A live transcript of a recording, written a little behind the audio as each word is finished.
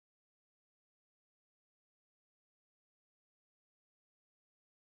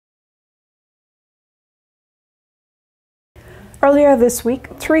Earlier this week,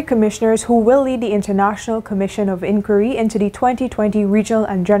 3 commissioners who will lead the International Commission of Inquiry into the 2020 regional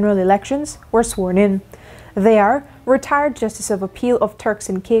and general elections were sworn in. They are retired Justice of Appeal of Turks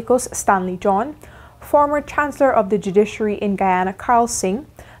and Caicos Stanley John, former Chancellor of the Judiciary in Guyana Carl Singh,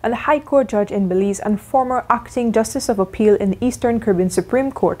 and High Court Judge in Belize and former Acting Justice of Appeal in the Eastern Caribbean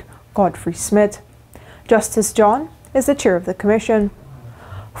Supreme Court, Godfrey Smith. Justice John is the chair of the commission.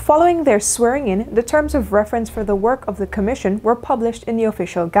 Following their swearing-in, the terms of reference for the work of the Commission were published in the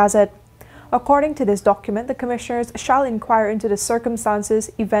official Gazette. According to this document, the Commissioners shall inquire into the circumstances,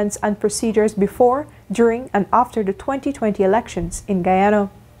 events and procedures before, during and after the 2020 elections in Guyana.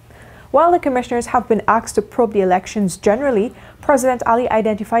 While the Commissioners have been asked to probe the elections generally, President Ali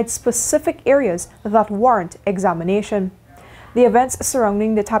identified specific areas that warrant examination. The events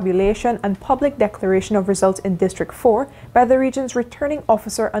surrounding the tabulation and public declaration of results in District 4 by the region's returning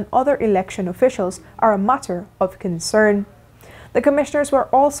officer and other election officials are a matter of concern. The commissioners were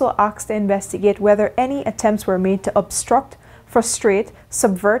also asked to investigate whether any attempts were made to obstruct, frustrate,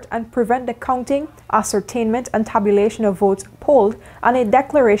 subvert and prevent the counting, ascertainment and tabulation of votes polled and a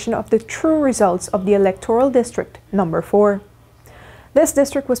declaration of the true results of the electoral district number 4. This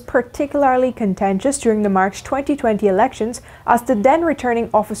district was particularly contentious during the March 2020 elections as the then returning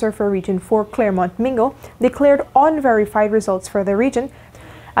officer for Region 4, Claremont Mingo, declared unverified results for the region.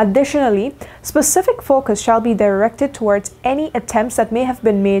 Additionally, specific focus shall be directed towards any attempts that may have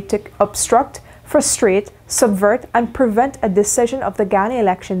been made to obstruct, frustrate, subvert, and prevent a decision of the Guyana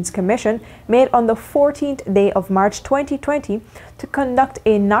Elections Commission made on the 14th day of March 2020 to conduct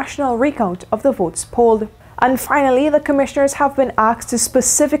a national recount of the votes polled. And finally, the commissioners have been asked to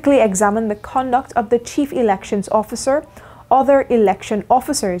specifically examine the conduct of the Chief Elections Officer, other election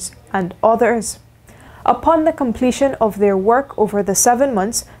officers, and others. Upon the completion of their work over the 7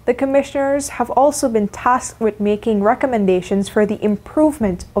 months, the commissioners have also been tasked with making recommendations for the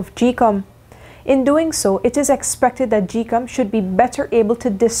improvement of GCOM. In doing so, it is expected that GCOM should be better able to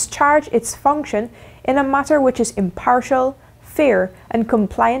discharge its function in a matter which is impartial, fair, and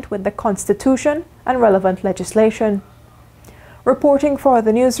compliant with the Constitution and relevant legislation. Reporting for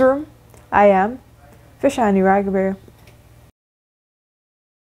the newsroom, I am Vishani Raghaber.